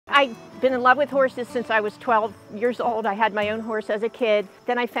I've been in love with horses since I was 12 years old. I had my own horse as a kid.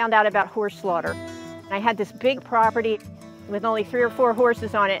 Then I found out about horse slaughter. I had this big property with only 3 or 4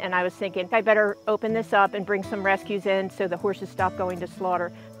 horses on it, and I was thinking, I better open this up and bring some rescues in so the horses stop going to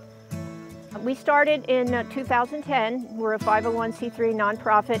slaughter. We started in 2010. We're a 501c3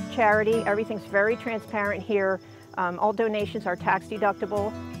 nonprofit charity. Everything's very transparent here. All donations are tax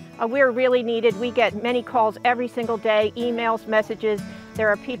deductible. We're really needed. We get many calls every single day, emails, messages. There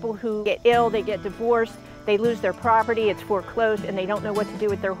are people who get ill, they get divorced, they lose their property, it's foreclosed, and they don't know what to do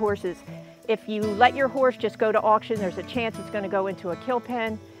with their horses. If you let your horse just go to auction, there's a chance it's going to go into a kill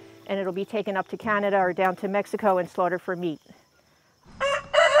pen, and it'll be taken up to Canada or down to Mexico and slaughtered for meat.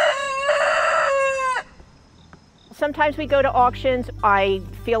 Sometimes we go to auctions. I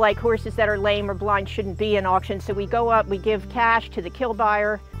feel like horses that are lame or blind shouldn't be in auctions, so we go up, we give cash to the kill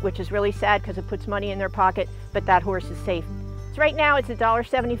buyer, which is really sad because it puts money in their pocket, but that horse is safe. So right now it's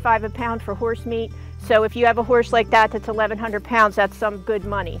 $1.75 a pound for horse meat. So if you have a horse like that that's 1,100 pounds, that's some good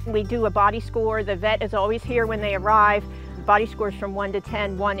money. We do a body score. The vet is always here when they arrive. Body scores from 1 to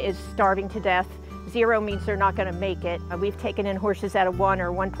 10. 1 is starving to death. 0 means they're not going to make it. We've taken in horses at a 1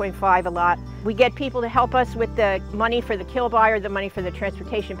 or 1.5 a lot. We get people to help us with the money for the kill buyer, the money for the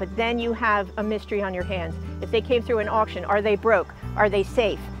transportation, but then you have a mystery on your hands. If they came through an auction, are they broke? Are they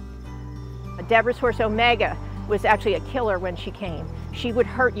safe? Deborah's horse Omega was actually a killer when she came. She would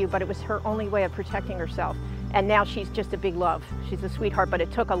hurt you, but it was her only way of protecting herself. And now she's just a big love. She's a sweetheart, but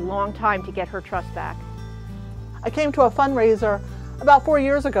it took a long time to get her trust back. I came to a fundraiser about 4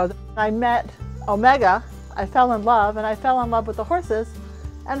 years ago. I met Omega, I fell in love, and I fell in love with the horses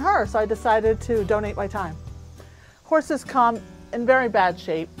and her, so I decided to donate my time. Horses come in very bad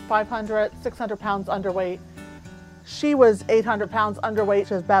shape, 500, 600 pounds underweight. She was 800 pounds underweight.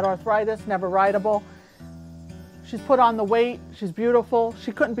 She has bad arthritis, never rideable. She's put on the weight, she's beautiful,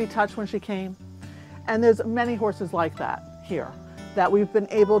 she couldn't be touched when she came. And there's many horses like that here that we've been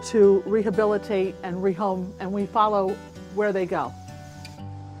able to rehabilitate and rehome, and we follow where they go.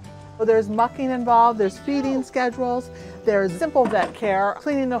 There's mucking involved, there's feeding schedules, there's simple vet care,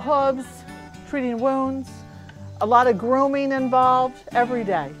 cleaning the hooves, treating wounds, a lot of grooming involved every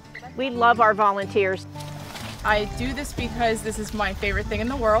day. We love our volunteers. I do this because this is my favorite thing in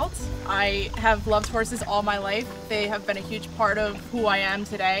the world. I have loved horses all my life. They have been a huge part of who I am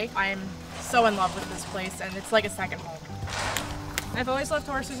today. I'm so in love with this place, and it's like a second home. I've always loved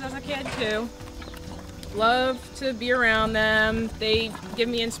horses as a kid too. Love to be around them. They give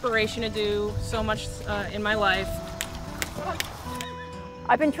me inspiration to do so much in my life.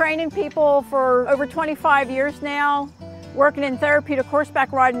 I've been training people for over 25 years now, working in therapeutic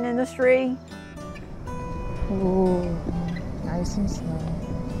horseback riding industry. Ooh, nice and slow.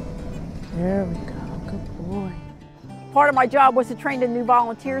 There we go, good boy. Part of my job was to train the new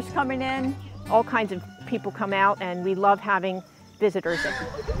volunteers coming in. All kinds of people come out, and we love having visitors.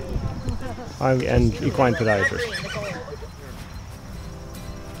 I'm an equine podiatrist.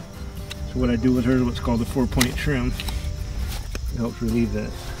 So what I do with her is what's called the 4-point trim. It helps relieve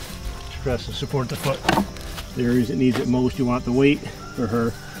that stress and support the foot. The areas it needs it most, you want the weight for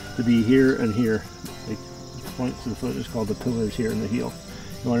her to be here and here. The points of the foot is called the pillars here in the heel.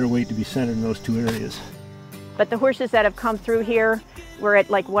 You want her weight to be centered in those 2 areas. But the horses that have come through here, we're at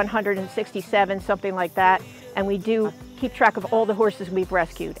like 167, something like that, and we do keep track of all the horses we've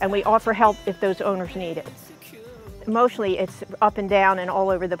rescued, and we offer help if those owners need it. Emotionally, it's up and down and all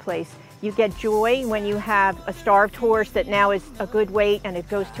over the place. You get joy when you have a starved horse that now is a good weight and it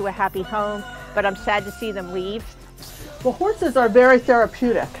goes to a happy home, but I'm sad to see them leave. Well, horses are very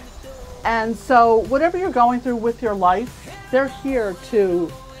therapeutic, and so whatever you're going through with your life, they're here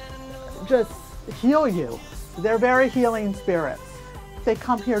to just heal you. They're very healing spirits. They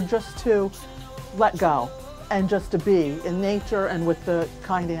come here just to let go and just to be in nature and with the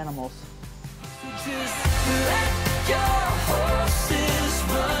kind animals.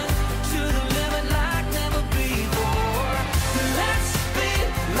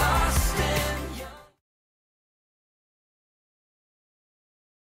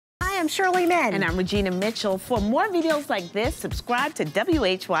 Hi, I'm Shirley. And I'm Regina Mitchell. For more videos like this, subscribe to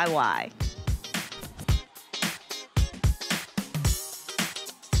WHYY.